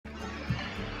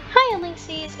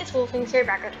Linksies, it's WolfQuest here,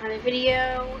 back with another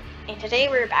video, and today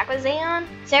we're back with Xaon,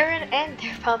 and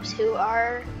their pups who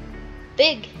are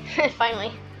big,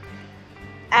 finally.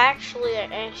 Actually,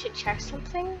 I should check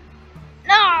something.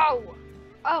 No!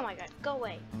 Oh my god, go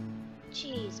away.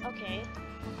 Jeez, okay.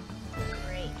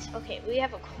 Great. Okay, we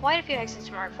have quite a few hexes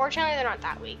tomorrow. Fortunately, they're not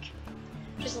that weak.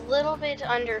 Just a little bit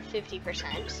under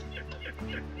 50%.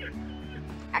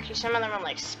 Actually, some of them are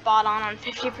like spot on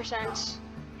 50%.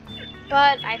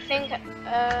 But I think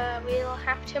we'll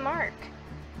have to mark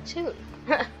soon.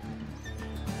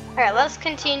 Alright, let's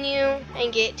continue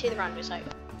and get to the rendezvous site.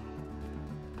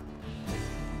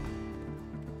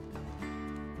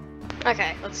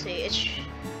 Okay, let's see.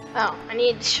 Oh, I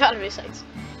need the rendezvous sites.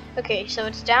 Okay, so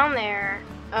it's down there.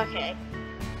 Okay.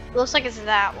 Looks like it's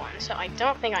that one, so I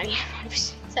don't think I need rendezvous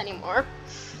sites anymore.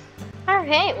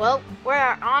 Okay, well, we're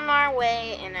on our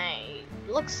way, and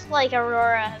looks like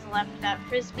Aurora has left that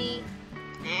frisbee.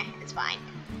 It's fine.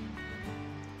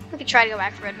 We could try to go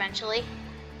back for it eventually.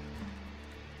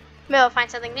 Maybe we'll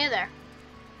find something new there.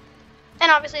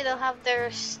 And obviously they'll have their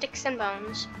sticks and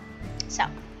bones. So,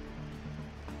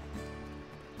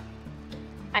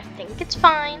 I think it's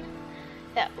fine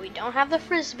that we don't have the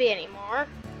frisbee anymore.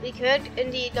 We could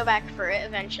indeed go back for it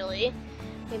eventually.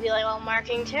 Maybe like while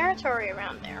marking territory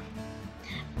around there.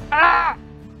 Ah!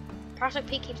 Project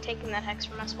P keeps taking that hex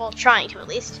from us. Well, trying to at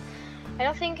least. I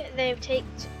don't think they've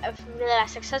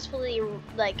successfully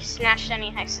like snatched any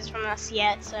hexes from us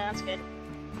yet, so that's good.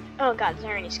 Oh god, this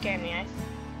already scared me. I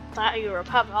thought you were a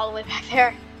pup all the way back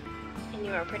there, and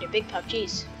you were a pretty big pup.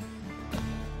 Jeez.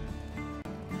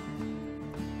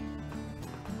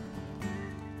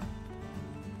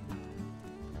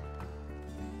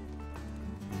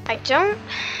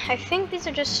 I think these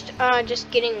are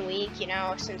just getting weak, you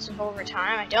know, since over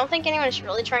time. I don't think anyone's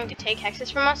really trying to take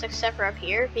hexes from us except for up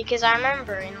here, because I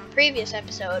remember in the previous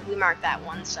episode we marked that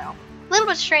one, so a little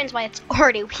bit strange why it's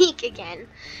already weak again.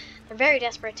 They're very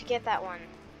desperate to get that one.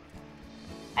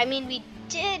 I mean, we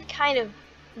did kind of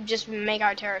just make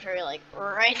our territory like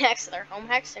right next to their home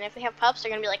hex, and if they have pups, they're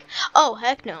gonna be like, oh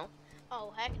heck no,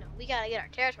 we gotta get our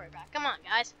territory back. Come on,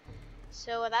 guys.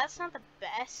 So that's not the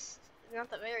best. Not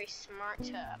that very smart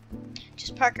to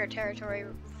just park our territory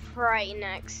right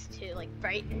next to, like,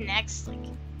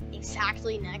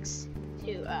 exactly next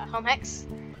to home hex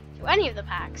to any of the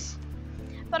packs.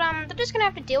 But they're just gonna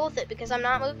have to deal with it because I'm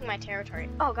not moving my territory.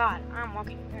 Oh god, I'm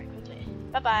walking very quickly.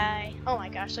 Bye bye. Oh my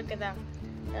gosh, look at them.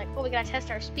 They're like, oh, we gotta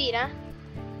test our speed, huh?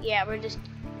 Yeah, we're just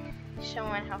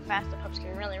showing how fast the pups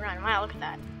can really run. Wow, look at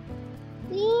that.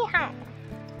 Yeehaw.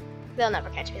 They'll never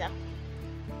catch me though.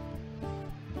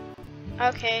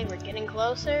 Okay, we're getting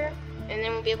closer, and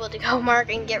then we'll be able to go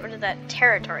mark and get rid of that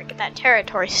territory, get that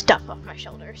territory stuff off my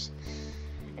shoulders.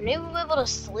 And maybe we'll be able to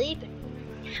sleep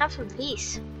and have some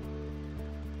peace.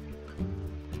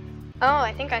 Oh,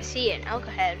 I think I see an elk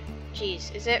ahead.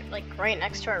 Jeez, is it like right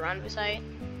next to our rendezvous site?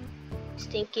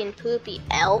 Stinking poopy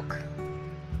elk.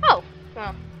 Oh,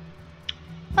 well.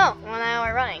 Oh, well now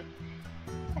we're running.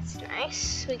 That's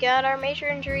nice. We got our major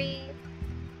injury.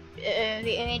 The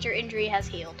major injury has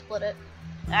healed. Let it.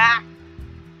 Ah!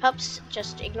 Pups,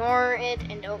 just ignore it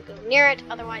and don't go near it,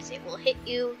 otherwise it will hit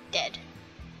you dead.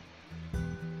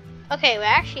 Okay, well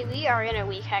actually we are in a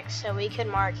weak hex, so we could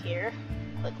mark here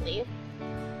quickly.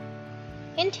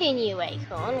 Continue,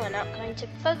 Acorn. We're not going to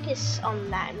focus on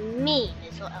that mean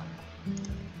little elk.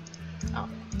 Oh,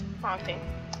 wrong thing.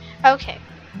 Okay.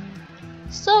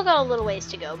 Still got a little ways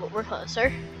to go, but we're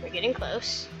closer. We're getting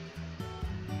close.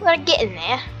 We're getting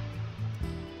there.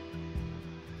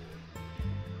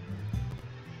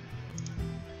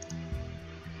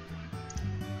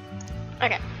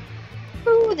 Okay.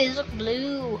 Ooh, these look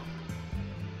blue.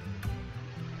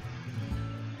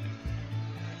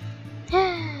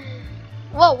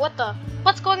 Whoa,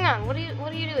 what's going on? What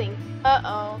are you doing?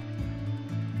 Uh-oh.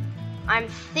 I'm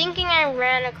thinking I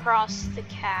ran across the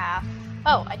calf.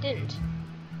 Oh, I didn't.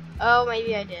 Oh,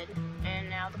 maybe I did. And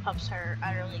now the pups are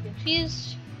utterly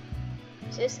confused.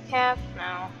 Is this the calf?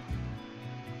 No.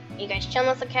 You guys chilling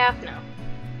with the calf? No.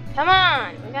 Come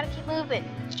on, we gotta keep moving.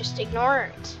 Just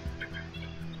ignore it.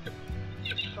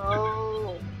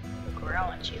 Oh,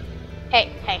 growl at you.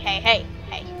 Hey.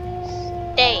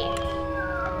 Stay.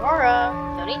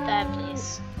 Aurora, don't eat that,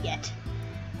 please. Yet.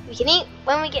 We can eat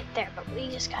when we get there, but we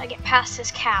just gotta get past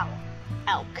this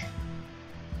elk.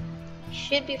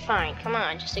 Should be fine. Come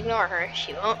on, just ignore her.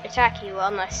 She won't attack you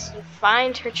unless you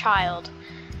find her child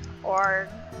or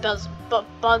does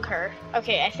bug her.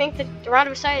 Okay, I think the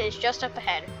rendezvous site is just up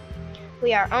ahead.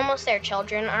 We are almost there,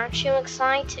 children. Aren't you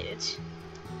excited?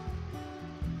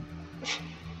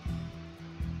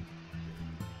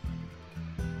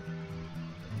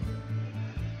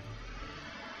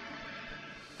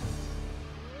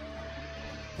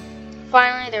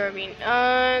 Finally, they were being.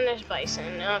 There's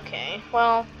Bison. Okay,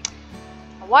 well,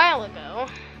 a while ago,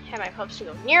 I had my pups to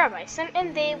go near a Bison,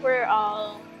 and they were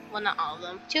all. Well, not all of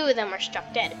them. 2 of them were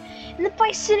struck dead. And the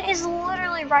Bison is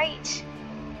literally right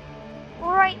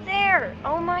there.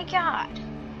 Oh my god.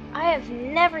 I have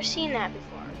never seen that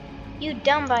before. You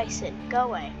dumb Bison. Go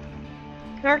away.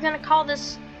 We're gonna call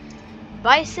this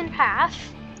Bison Path.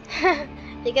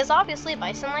 Because obviously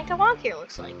Bison like to walk here,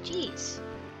 looks like. Jeez.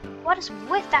 What is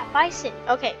with that Bison?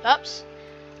 Okay, pups.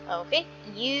 Okay.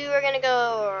 You are gonna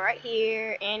go right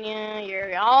here. Anya,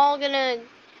 you're all gonna...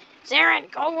 Xaon,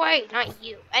 go away! Not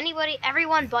you. Anybody,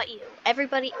 everyone but you.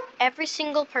 Everybody, every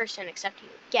single person except you.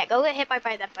 Yeah, go get hit by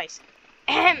that Bison.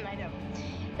 I don't.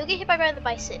 You'll get hit by the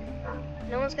Bison.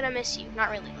 No one's gonna miss you.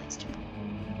 Not really, at least.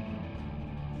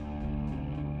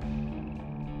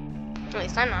 At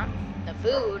least I'm not. The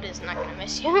food is not gonna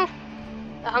miss you.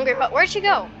 The hungry pup. Where'd she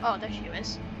go? Oh, there she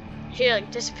is. She like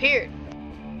disappeared.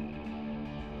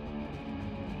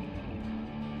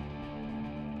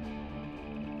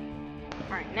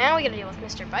 Alright, now we gotta deal with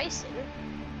Mr. Bison.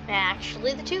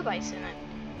 Actually, the 2 Bison that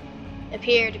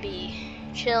appear to be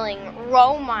chilling.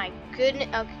 Oh my goodness.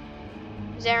 Okay.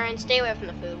 Xaon, stay away from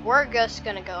the food. We're just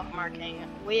gonna go marketing.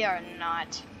 We are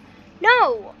not.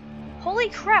 No! Holy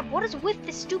crap, what is with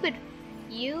this stupid...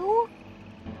 You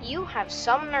have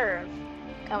some nerve.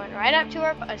 Coming right up to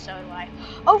her... Oh, so do I.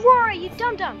 Aurora, you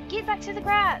dum-dum! Get back to the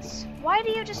grass! Why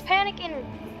do you just panic and...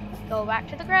 Go back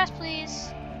to the grass, please.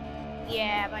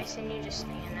 Yeah, Bison, you just stay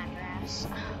in that grass.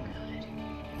 Oh, God.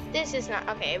 This is not...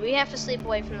 Okay, we have to sleep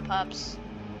away from the pups.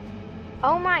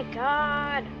 Oh, my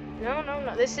God.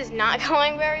 No. This is not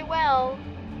going very well.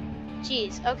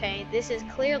 Jeez, okay. This is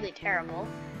clearly terrible.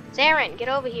 Xaon, get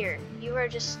over here. You are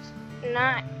just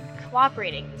not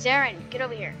cooperating. Xaon, get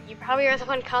over here. You probably are the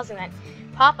one causing that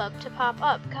pop-up to pop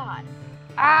up. God.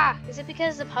 Ah! Is it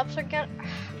because the pups are gonna...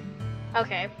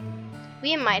 Okay.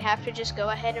 We might have to just go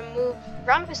ahead and move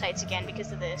rendezvous sites again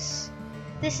because of this.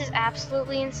 This is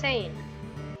absolutely insane.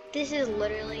 This is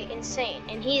literally insane.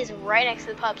 And he is right next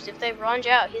to the pups. If they lunge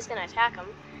out, he's gonna attack them.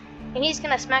 And he's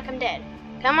gonna smack them dead.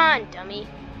 Come on, dummy.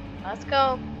 Let's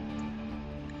go.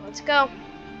 Let's go.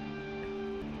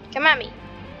 Come at me.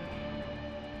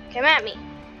 Come at me.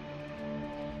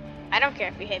 I don't care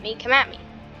if you hit me. Come at me.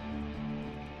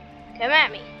 Come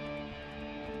at me.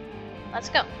 Let's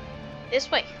go. This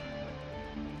way.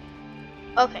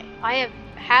 Okay, I have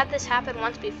had this happen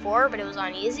once before, but it was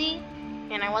on easy,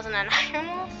 and I wasn't an Iron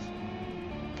Wolf.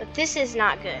 But this is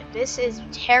not good. This is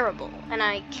terrible, and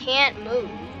I can't move,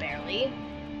 barely.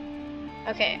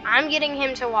 Okay, I'm getting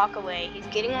him to walk away. He's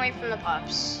getting away from the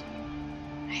pups.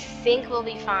 I think we'll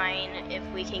be fine if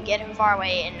we can get him far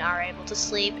away and are able to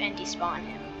sleep and despawn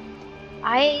him.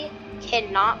 I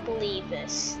cannot believe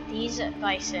this. These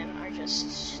Bison are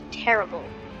just terrible.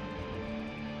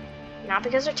 Not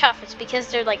because they're tough, it's because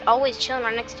they're like always chilling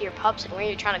right next to your pups and where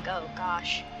you're trying to go.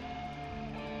 Gosh.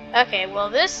 Okay, well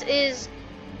this is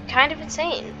kind of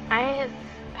insane. I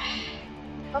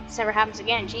hope this never happens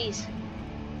again. Jeez.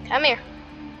 Come here.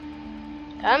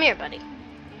 Come here, buddy.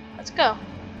 Let's go.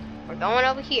 We're going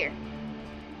over here.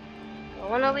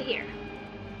 Going over here.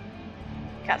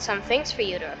 Got some things for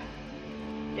you to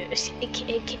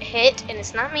hit, and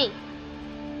it's not me.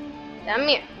 Come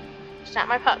here. It's not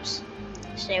my pups.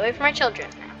 Stay away from my children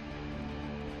now.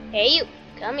 Hey, you.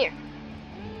 Come here.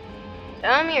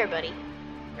 Come here, buddy.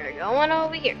 We're going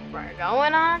over here. We're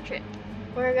going on a trip.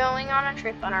 We're going on a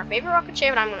trip on our favorite rocket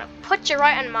ship, and I'm going to put you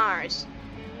right on Mars.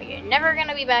 But you're never going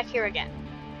to be back here again.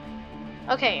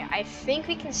 Okay, I think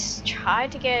we can try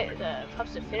to get the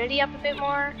pup's affinity up a bit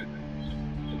more.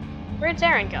 Where'd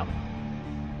Xaon go?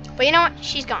 But you know what?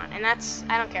 She's gone, and that's...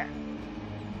 I don't care.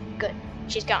 Good.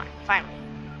 She's gone. Finally.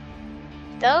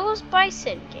 Those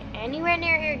Bison get anywhere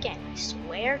near here again, I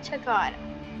swear to God.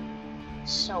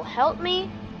 So help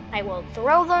me, I will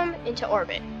throw them into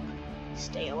orbit.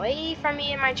 Stay away from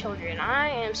me and my children. I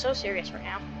am so serious right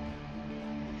now.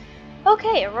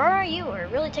 Okay, Aurora, you are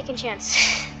really taking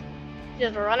chances.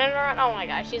 Just running around. Oh my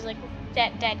gosh, she's like,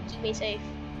 Dad, keep me safe.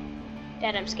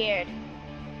 Dad, I'm scared.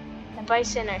 The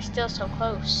Bison are still so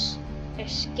close. They're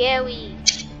scary.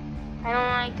 I don't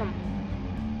like them.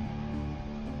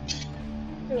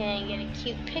 I'm gonna get a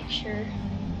cute picture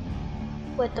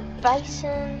with the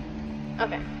Bison.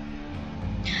 Okay.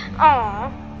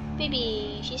 Aw,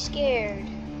 baby, she's scared.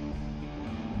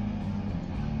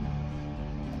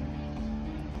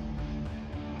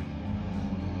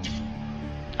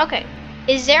 Okay,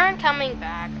 is Xaon coming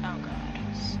back? Oh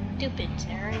God, stupid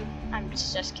Xaon. I'm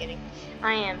just kidding.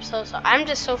 I am so I'm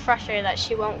just so frustrated that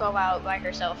she won't go out by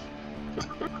herself.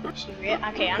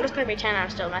 Okay, I'm just gonna pretend I'm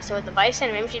still messing with the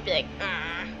bison. Maybe she'd be like,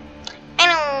 I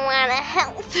don't wanna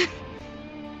help.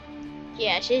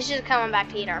 Yeah, she's just coming back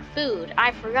to eat our food.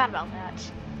 I forgot about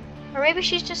that. Or maybe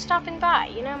she's just stopping by,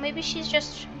 you know? Maybe she's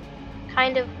just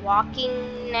kind of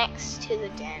walking next to the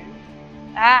den.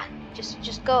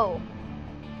 Just go.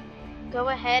 Go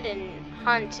ahead and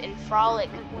hunt and frolic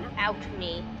without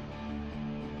me.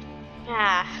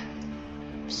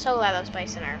 I'm so glad those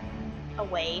bison are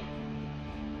away.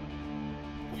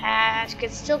 She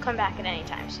could still come back at any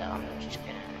time, so I'm just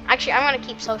gonna... Actually, I'm gonna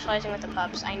keep socializing with the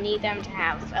pups. I need them to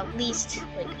have at least,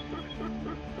 like...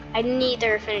 I need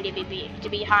their affinity to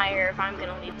be higher if I'm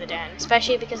gonna leave the den.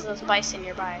 Especially because of those bison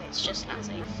nearby. It's just not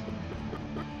safe.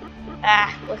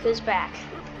 Look who's back.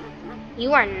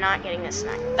 You are not getting this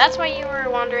snack. That's why you were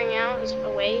wandering out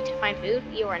away to find food.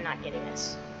 You are not getting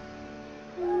this.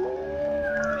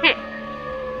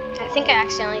 I think I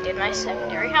accidentally did my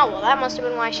secondary. Well, that must have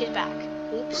been why she's back.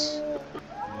 Oops.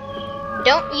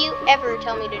 Don't you ever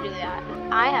tell me to do that.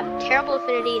 I have terrible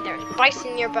affinity. There's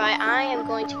bison nearby. I am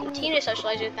going to continue to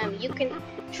socialize with them. You can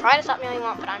try to stop me all you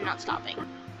want, but I'm not stopping.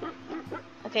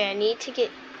 Okay, I need to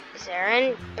get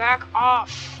Xaon back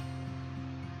off.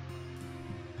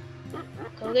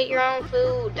 Go get your own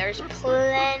food. There's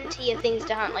plenty of things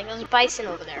to hunt, like those bison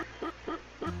over there.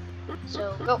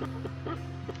 So go.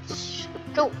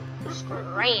 Go.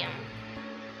 Scram.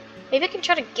 Maybe I can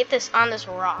try to get this on this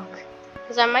rock.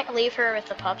 Because I might leave her with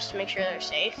the pups to make sure they're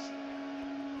safe.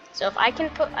 So if I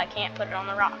can't put it on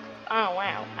the rock. Oh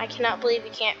wow. I cannot believe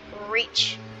you can't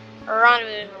reach around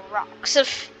the rocks.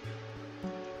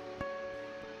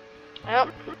 Well,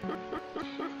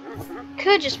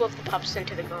 could just wolf the pups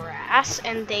into the grass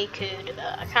and they could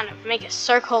kind of make a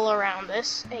circle around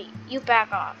this. Hey, you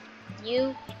back off.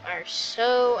 You are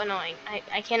so annoying.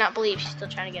 I cannot believe she's still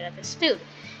trying to get at this food.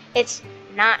 It's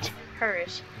not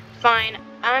hers. Fine,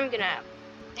 I'm gonna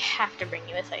have to bring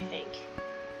you with, I think.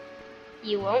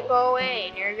 You won't go away,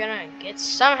 and you're gonna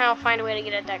somehow find a way to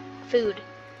get at that food.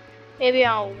 Maybe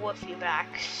I'll woof you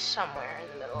back somewhere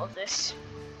in the middle of this.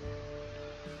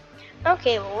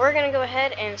 Okay, well, we're gonna go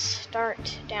ahead and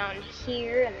start down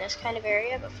here in this kind of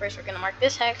area, but first we're gonna mark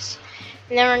this hex,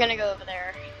 and then we're gonna go over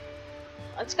there.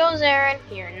 Let's go, Xaon.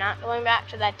 You're not going back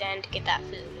to that den to get that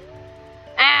food.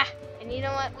 And you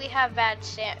know what? We have bad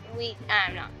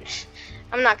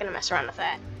I'm not gonna mess around with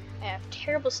that. I have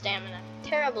terrible stamina.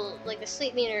 Terrible, like the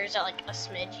sleep meter is at like a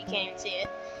smidge. You can't even see it.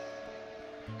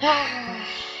 I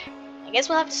guess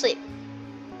we'll have to sleep.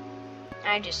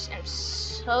 I just am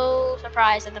so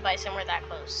surprised that the bison were that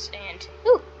close. And,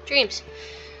 ooh, dreams.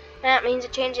 That means a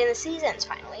change in the seasons,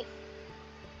 finally.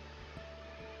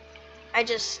 I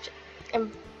just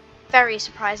am very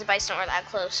surprised the bison were that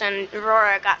close, and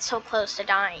Aurora got so close to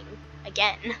dying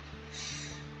again.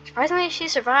 Surprisingly, she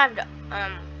survived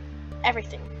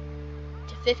everything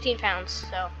to 15 pounds,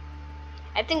 so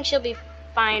I think she'll be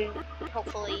fine,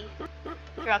 hopefully,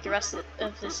 throughout the rest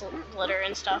of this litter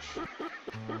and stuff.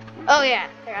 Oh yeah,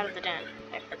 they're out of the den.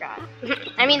 I forgot.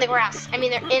 I mean the grass. I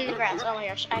mean they're in the grass. Oh my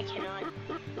gosh, I cannot.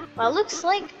 Well, it looks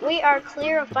like we are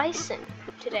clear of Bison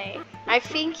today. I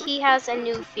think he has a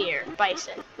new fear,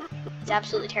 Bison. He's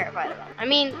absolutely terrified of them. I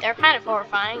mean, they're kind of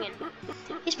horrifying, and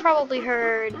he's probably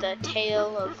heard the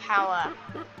tale of how,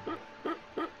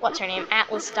 what's her name,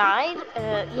 Atlas died?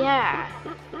 Yeah.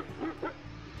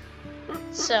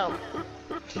 So,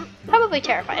 probably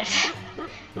terrified of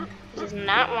them. He does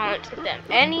not want them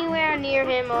anywhere near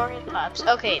him or his pups.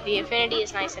 Okay, the affinity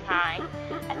is nice and high.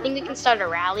 I think we can start a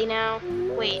rally now.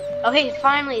 Wait, okay,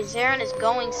 finally, Xaon is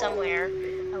going somewhere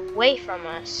away from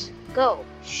us. Go,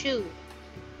 shoo.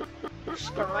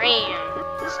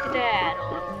 Scram.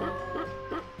 Skedaddle.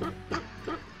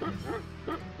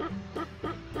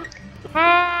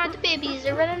 The babies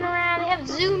are running around. They have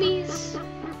zoomies.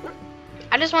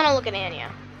 I just want to look at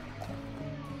Anya.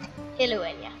 Hello,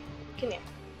 Anya. Come here.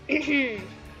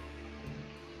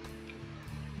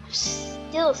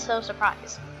 Still so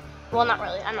surprised. Well, not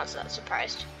really. I'm not so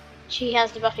surprised. She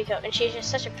has the buffy coat, and she's just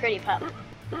such a pretty pup.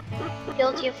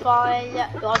 Beautiful.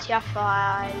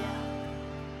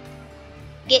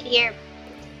 Get here,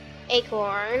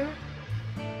 Acorn.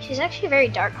 She's actually a very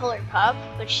dark colored pup,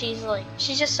 but she's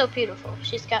just so beautiful.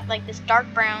 She's got like this dark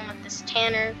brown with this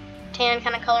tan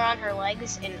kind of color on her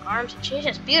legs and arms, and she's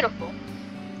just beautiful.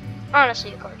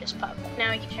 Honestly, a gorgeous pup.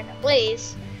 Now we can check out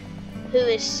Blaze, who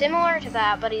is similar to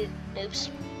that, but he's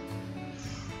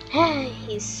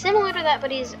similar to that,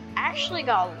 but he's actually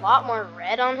got a lot more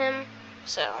red on him.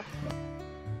 So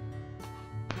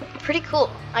pretty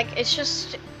cool. Like it's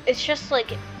just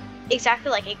like exactly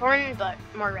like Acorn, but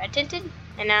more red tinted.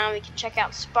 And now we can check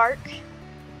out Spark.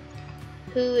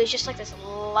 who is just like this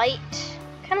light,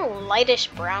 kind of lightish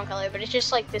brown color, but it's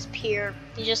just like this pure,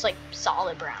 he's just like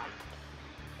solid brown.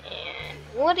 And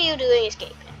what are you doing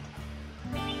escaping?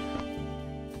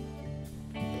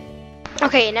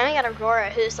 Okay, now we got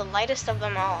Aurora, who's the lightest of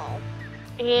them all.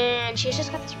 And she's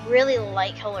just got this really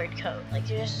light colored coat. Like,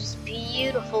 there's this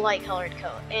beautiful light colored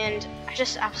coat. And I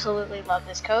just absolutely love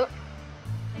this coat.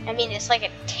 I mean, it's like a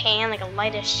tan, like a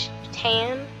lightish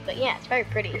tan. But yeah, it's very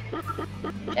pretty.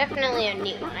 Definitely a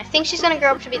neat one. I think she's gonna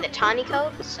grow up to be the tawny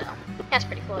coat, so that's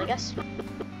pretty cool, I guess.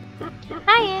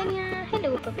 Hi, Anya.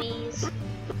 Hello, puppies.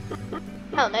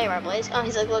 Oh, there you are, Blaze. Oh,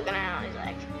 he's like looking around. He's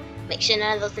like, make sure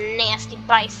none of those nasty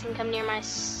bison come near my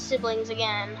siblings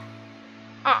again.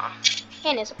 Aw,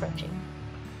 Anna's approaching.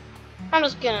 I'm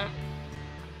just gonna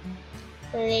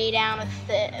lay down with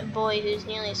the boy who's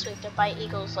nearly swept up by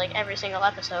eagles like every single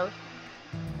episode.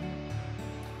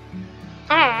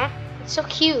 Aw, it's so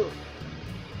cute.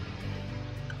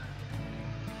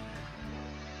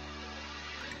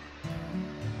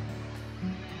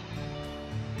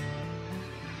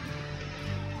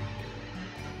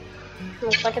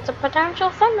 Looks like it's a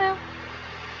potential thumbnail.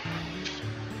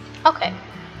 Okay.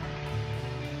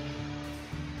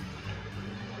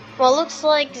 Well, looks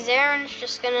like Xaon's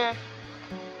just gonna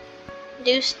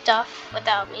do stuff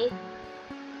without me.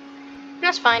 And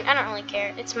that's fine, I don't really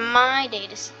care. It's my day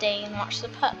to stay and watch the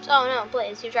pups. Oh no,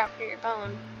 Blaze, you dropped your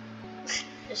bone.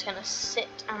 Just gonna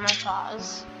sit on my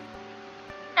paws.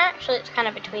 Actually, it's kind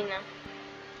of between them.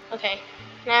 Okay,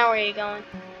 now where are you going?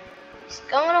 He's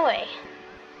going away.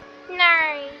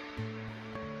 No!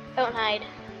 Don't hide.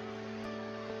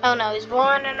 Oh no, he's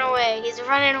wandering away. He's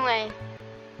running away.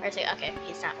 Or is he? Okay,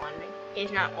 he's not wandering.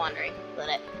 He's not wandering. Let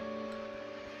it.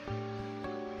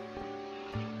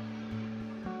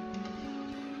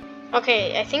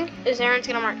 Okay, I think Xaon's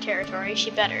gonna mark territory.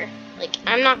 She better. Like,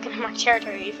 I'm not gonna mark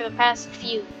territory for the past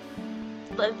few.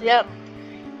 The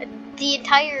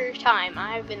entire time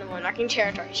I've been the one marking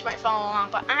territory. She might follow along,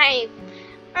 but I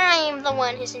am the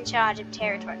one who's in charge of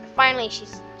territory. Finally,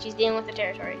 she's dealing with the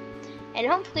territory, and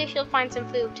hopefully she'll find some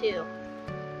food too.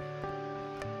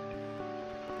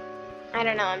 I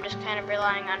don't know. I'm just kind of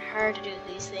relying on her to do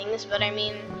these things, but I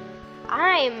mean,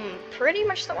 I'm pretty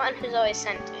much the one who's always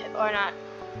sent it, or not.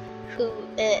 Who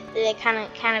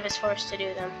kind of is forced to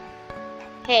do them.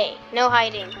 Hey, no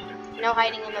hiding. No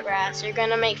hiding in the grass. You're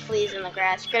gonna make fleas in the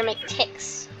grass. You're gonna make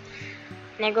ticks,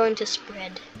 and they're going to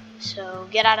spread. So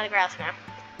get out of the grass now.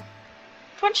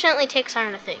 Fortunately, ticks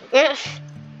aren't a thing.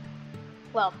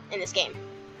 Well, in this game,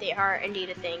 they are indeed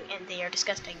a thing, and they are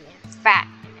disgusting and fat,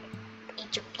 and they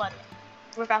eat your blood,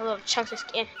 rip out little chunks of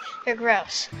skin. They're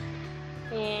gross.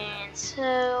 And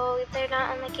so they're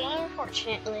not in the game,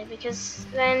 fortunately, because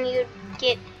then you'd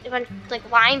get a bunch, like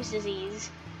Lyme's disease,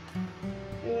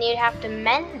 and you'd have to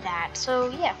mend that. So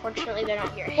yeah, fortunately they're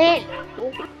not here.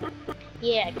 Hello.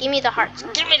 Yeah, give me the hearts.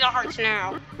 Give me the hearts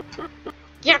now.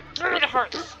 Yeah, give me the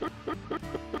hearts.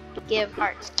 Give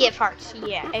hearts. Give hearts.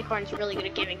 Yeah, Acorn's really good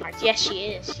at giving hearts. Yes, she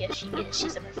is. Yes, she is.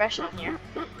 She's a professional here.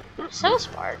 So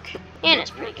Spark.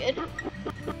 Anna's pretty good.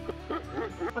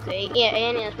 Okay, yeah,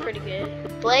 Anna's pretty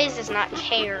good. Blaze does not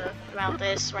care about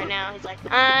this right now. He's like,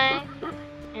 I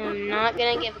am not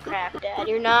gonna give a crap, Dad.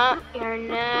 You're not. You're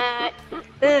not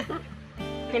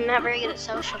very good at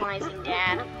socializing,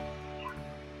 Dad.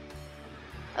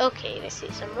 Okay, I see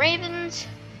some ravens.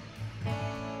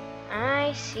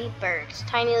 I see birds.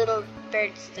 Tiny little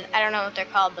birds that I don't know what they're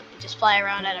called, but they just fly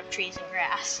around out of trees and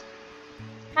grass.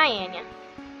 Hi, Anya.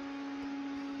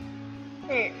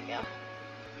 There we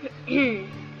go.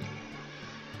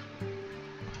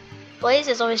 Blaze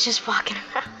is always just walking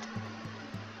around.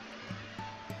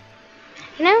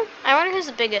 You know, I wonder who's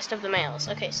the biggest of the males.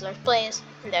 Okay, so there's Blaze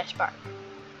and there's Spark.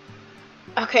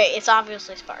 Okay, it's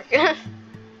obviously Spark.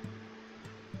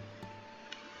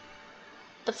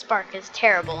 But Spark is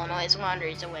terrible and always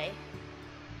wanders away.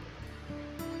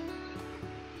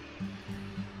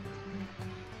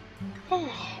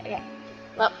 Okay.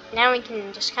 Well, now we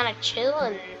can just kind of chill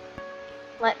and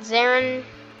let Xaon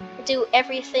do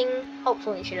everything.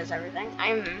 Hopefully she does everything.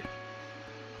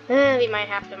 We might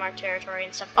have to mark territory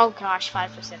and stuff. Oh gosh,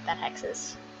 5%, that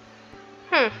hexes.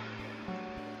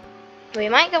 We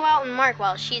might go out and mark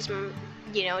while she's,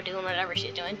 you know, doing whatever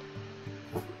she's doing.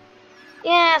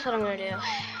 Yeah, that's what I'm gonna do.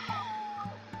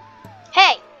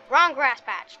 Hey! Wrong grass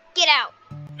patch! Get out!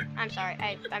 I'm sorry,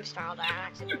 I'm snarled on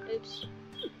accident. Oops.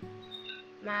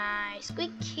 My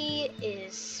squeak key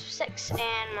is 6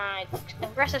 and my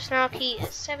aggressive snarl key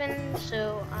is 7,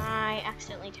 so I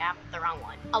accidentally tapped the wrong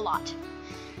one. A lot.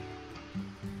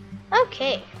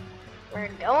 Okay. We're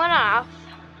going off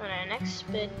on a an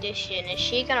expedition. Is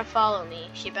she gonna follow me?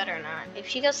 She better not. If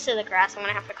she goes to the grass, I'm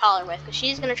gonna have to call her with, because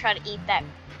she's gonna try to eat that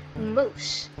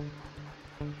moose.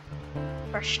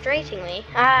 Frustratingly.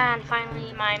 And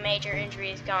finally my major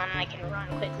injury is gone and I can run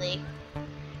quickly. I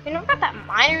mean, I've got that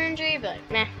minor injury, but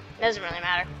meh, doesn't really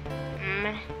matter.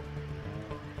 Meh.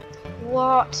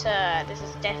 What? This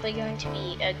is definitely going to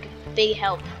be a big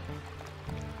help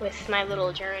with my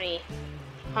little journey.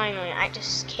 Finally, I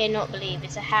just cannot believe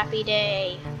it's a happy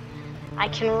day. I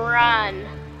can run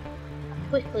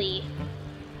quickly,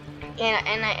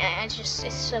 and I just,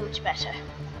 it's so much better.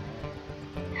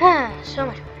 So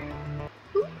much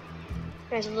better.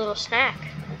 There's a little snack,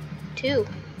 too.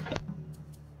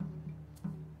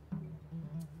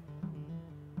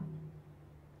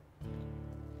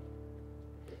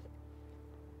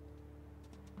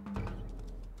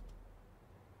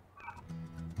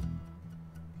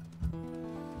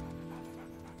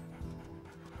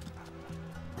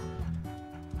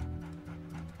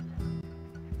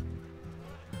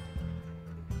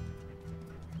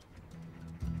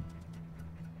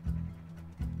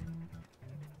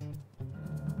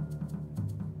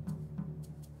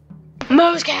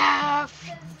 Moose calf!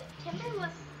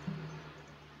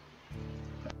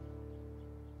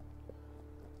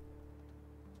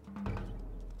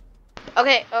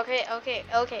 Okay.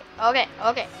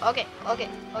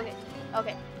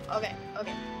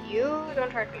 You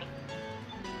don't hurt me.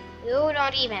 You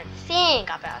don't even think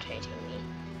about hurting me.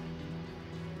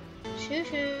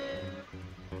 Shoo-shoo.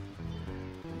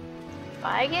 If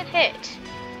I get hit,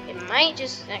 it might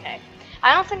just, okay.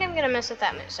 I don't think I'm gonna mess with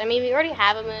that moose. I mean, we already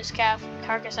have a moose calf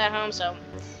carcass at home, so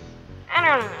I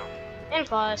don't know. And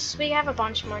plus, we have a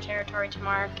bunch more territory to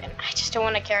mark, and I just don't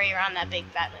want to carry around that big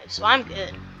fat moose, so I'm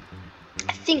good.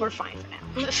 I think we're fine for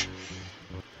now.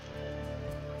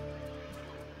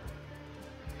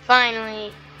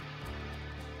 Finally.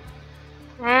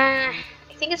 I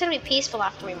think it's gonna be peaceful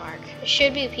after we mark. It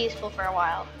should be peaceful for a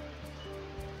while.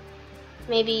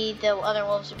 Maybe the other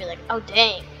wolves would be like, oh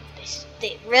dang.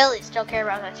 They really still care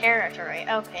about the territory.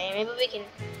 Okay, maybe we can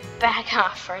back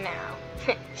off for now.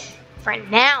 For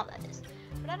now, that is.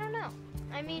 But I don't know.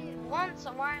 I mean, once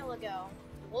a while ago,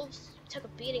 the wolves took a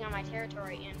beating on my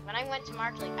territory, and when I went to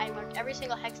mark, like, I marked every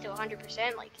single hex to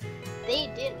 100%, like,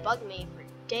 they did bug me for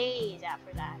days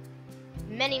after that.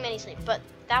 Many sleeps, but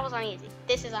that was uneasy.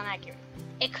 This is inaccurate.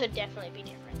 It could definitely be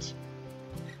different.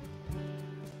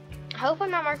 I hope I'm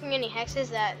not marking any hexes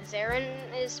that Xaon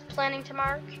is planning to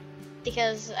mark.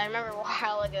 Because I remember a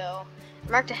while ago,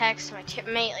 I marked a hex, my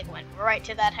mate like went right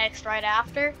to that hex right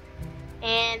after,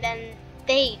 and then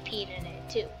they peed in it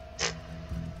too.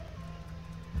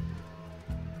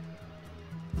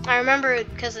 I remember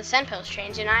because the scent post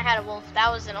changed, and I had a wolf. That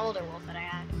was an older wolf that I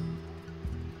had.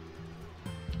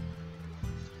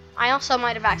 I also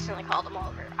might have accidentally called them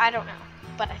over. I don't know,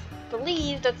 but I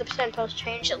believe that the scent post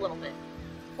changed a little bit.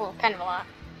 Well, kind of a lot.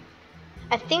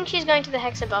 I think she's going to the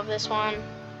hex above this one.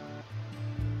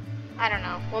 I don't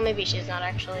know. Well, maybe she's not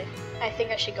actually. I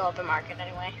think I should go up and mark it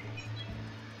anyway.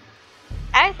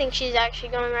 I think she's actually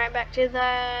going right back to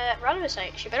the rendezvous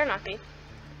site. She better not be.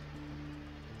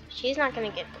 She's not going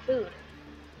to get the food.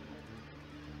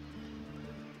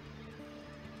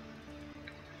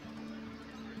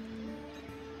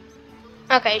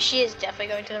 Okay, she is definitely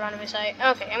going to the rendezvous site.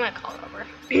 Okay, I'm going to call her over.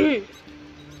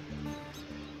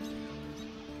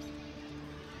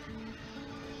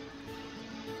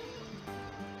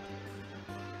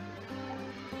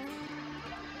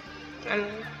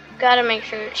 Gotta make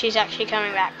sure that she's actually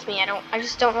coming back to me. I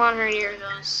just don't want her near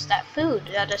that food.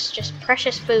 That is just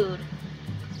precious food.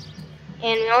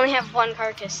 And we only have one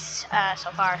carcass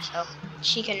so far, so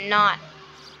she cannot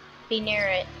be near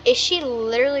it. Is she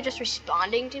literally just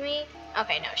responding to me?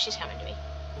 Okay, no, she's coming to me.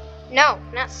 No,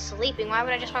 not sleeping. Why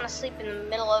would I just want to sleep in the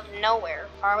middle of nowhere,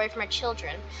 far away from my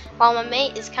children, while my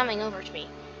mate is coming over to me?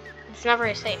 It's not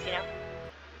very safe, you know.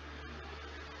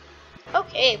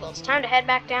 Okay, well, it's time to head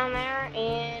back down there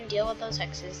and deal with those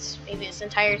hexes. Maybe this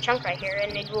entire chunk right here,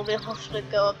 and maybe we'll be able to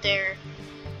go up there.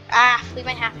 We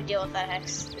might have to deal with that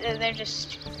hex. They're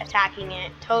just attacking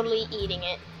it, totally eating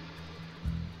it.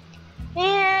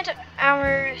 And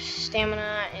our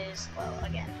stamina is low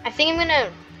again. I think I'm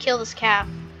gonna kill this calf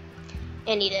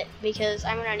and eat it, because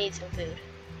I'm gonna need some food.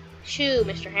 Shoo,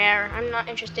 Mr. Hare, I'm not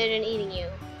interested in eating you.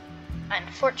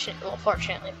 Unfortunately, well,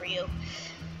 fortunately for you.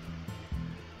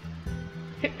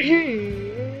 I'm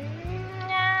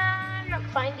not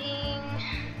finding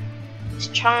this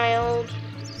child.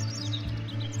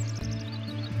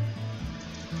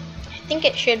 I think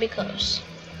it should be close.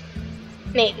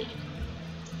 Maybe.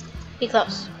 Be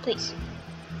close, please.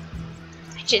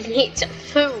 I just need some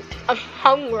food. I'm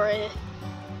hungry.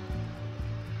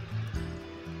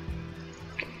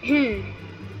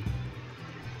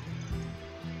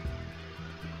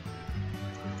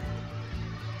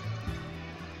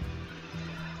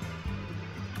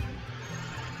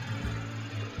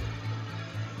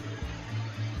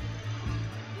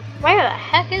 Where the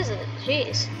heck is it?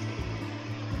 Jeez.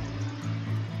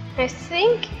 I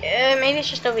think maybe it's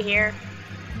just over here.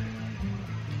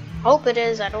 Hope it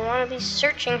is. I don't want to be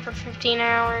searching for 15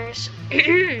 hours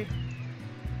and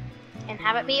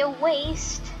have it be a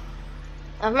waste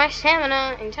of my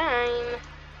stamina and time.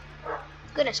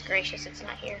 Goodness gracious, it's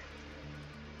not here.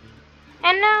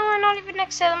 And now I'm not even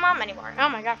next to the mom anymore. Oh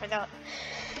my god, for that.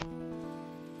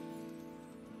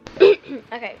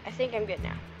 Okay, I think I'm good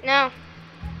now. No.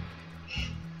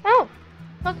 Oh,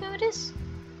 look who it is.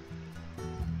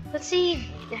 Let's see,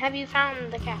 have you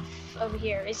found the calf over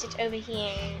here? Is it over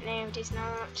here? No, it is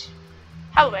not.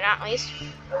 Probably not, at least.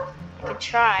 I could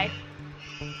try.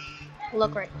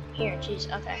 Look right here, jeez,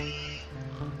 okay.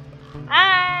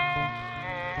 I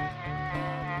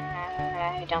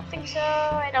don't think so,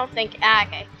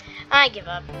 okay. I give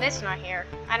up, it's not here.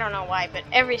 I don't know why, but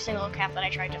every single calf that I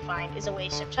tried to find is a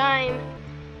waste of time.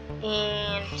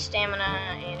 And stamina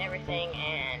and everything,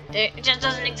 and it just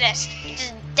doesn't exist. It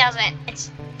just doesn't.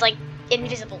 It's like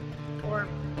invisible, or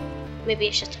maybe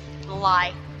it's just a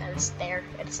lie that it's there.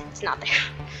 It's not there.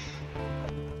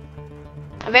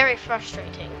 Very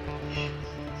frustrating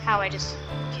how I just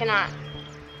cannot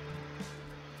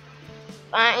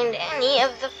find any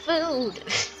of the food.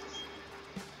 It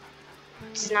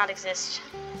does not exist.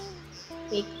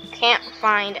 We can't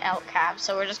find elk calves,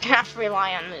 so we're just gonna have to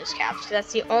rely on moose calves, because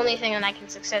that's the only thing that I can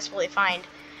successfully find,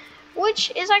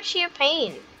 which is actually a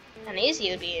pain. And easy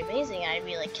would be amazing, I'd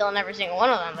be like killing every single one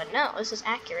of them, but no, this is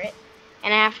accurate,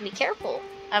 and I have to be careful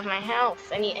of my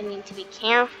health. I need to be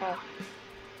careful.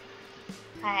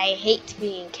 I hate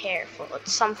being careful.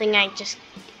 It's something I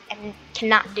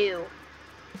cannot do.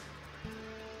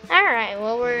 Alright,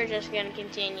 well, we're just gonna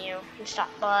continue and stop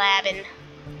blabbing.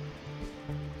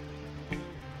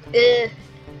 If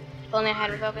only I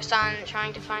had focused on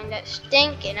trying to find that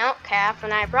stinking elk calf,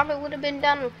 and I probably would have been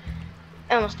done,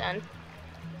 almost done.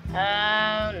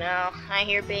 Oh no, I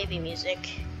hear baby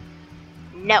music.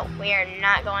 No, we are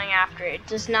not going after it. It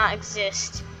does not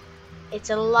exist. It's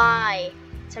a lie.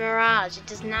 It's a mirage. It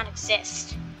does not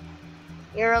exist.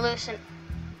 You're a lucent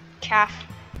calf.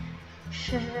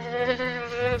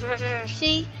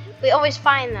 See, we always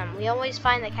find them. We always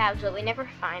find the calves, but we never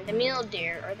find the mule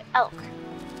deer or the elk.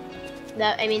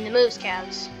 The moose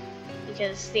calves,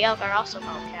 because the elk are also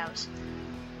called calves.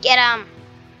 Get 'em!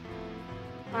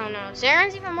 Oh no,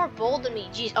 Xaon's even more bold than me.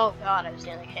 Jeez, oh god, I was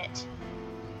nearly hit.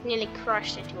 Nearly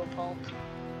crushed into a pulp.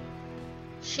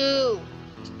 Shoo!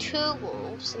 2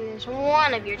 wolves, and there's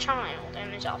 1 of your child,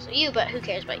 and there's also you, but who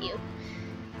cares about you?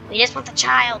 We just want the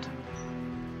child.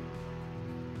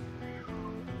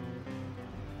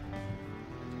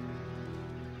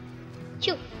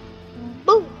 Shoo!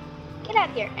 Boo! Get out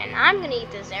of here, and I'm gonna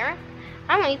eat this, Xaon.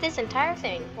 I'm gonna eat this entire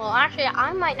thing. Well, actually,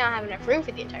 I might not have enough room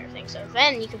for the entire thing, so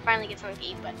then you can finally get something to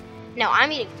eat, but no,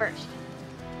 I'm eating first.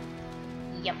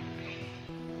 Yep.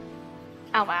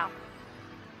 Oh, wow.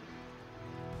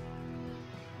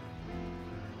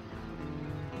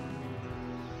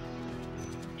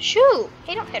 Shoo!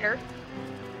 Hey, don't hit her.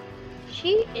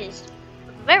 She is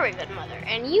a very good mother,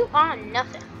 and you are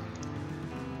nothing.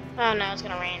 Oh no, it's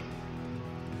gonna rain.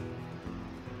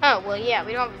 Oh, well, yeah,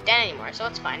 we don't have a den anymore, so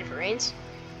it's fine if it rains.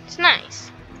 It's nice.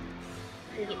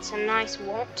 We get some nice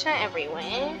water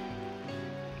everywhere.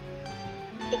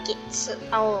 It gets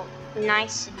all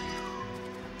nice and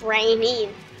rainy.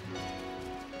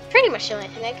 Pretty much the only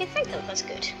thing I can think of that's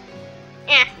good.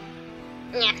 Yeah.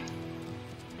 Yeah.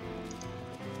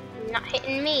 Not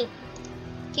hitting me.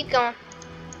 Keep going.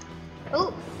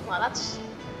 Ooh, well, that's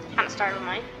kind of startled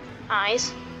my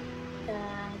eyes.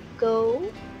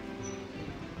 Go.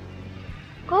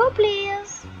 Go,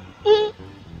 please.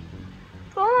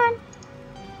 Go on.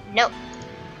 No.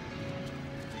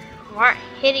 You aren't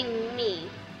hitting me.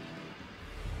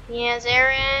 Yes,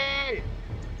 Aaron.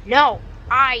 No,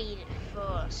 I eat it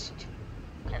first.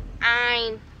 'Cause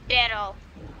I'm better.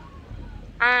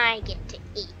 I get to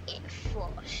eat it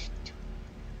first.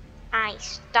 I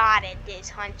started this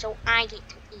hunt, so I get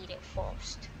to eat it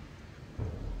first.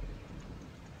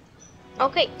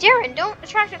 Okay, Darren, don't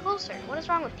attract it closer. What is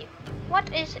wrong with you?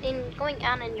 What is going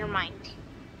on in your mind?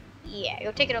 Yeah,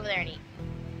 go take it over there and eat.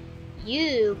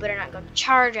 You better not go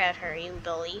charge at her, you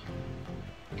bully.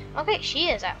 Okay, she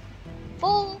is at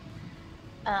full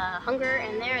hunger,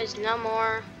 and there is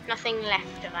nothing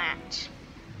left of that.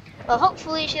 Well,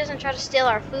 hopefully she doesn't try to steal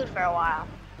our food for a while.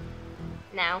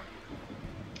 Now.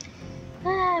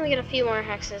 We got a few more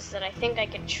hexes that I think I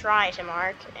can try to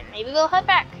mark, and maybe we'll head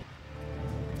back.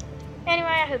 Anyway,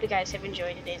 I hope you guys have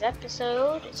enjoyed today's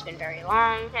episode. It's been very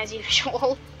long, as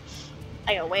usual.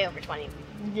 I go way over 20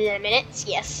 minutes,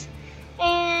 yes.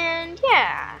 And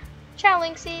yeah. Ciao,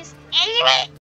 Linksies.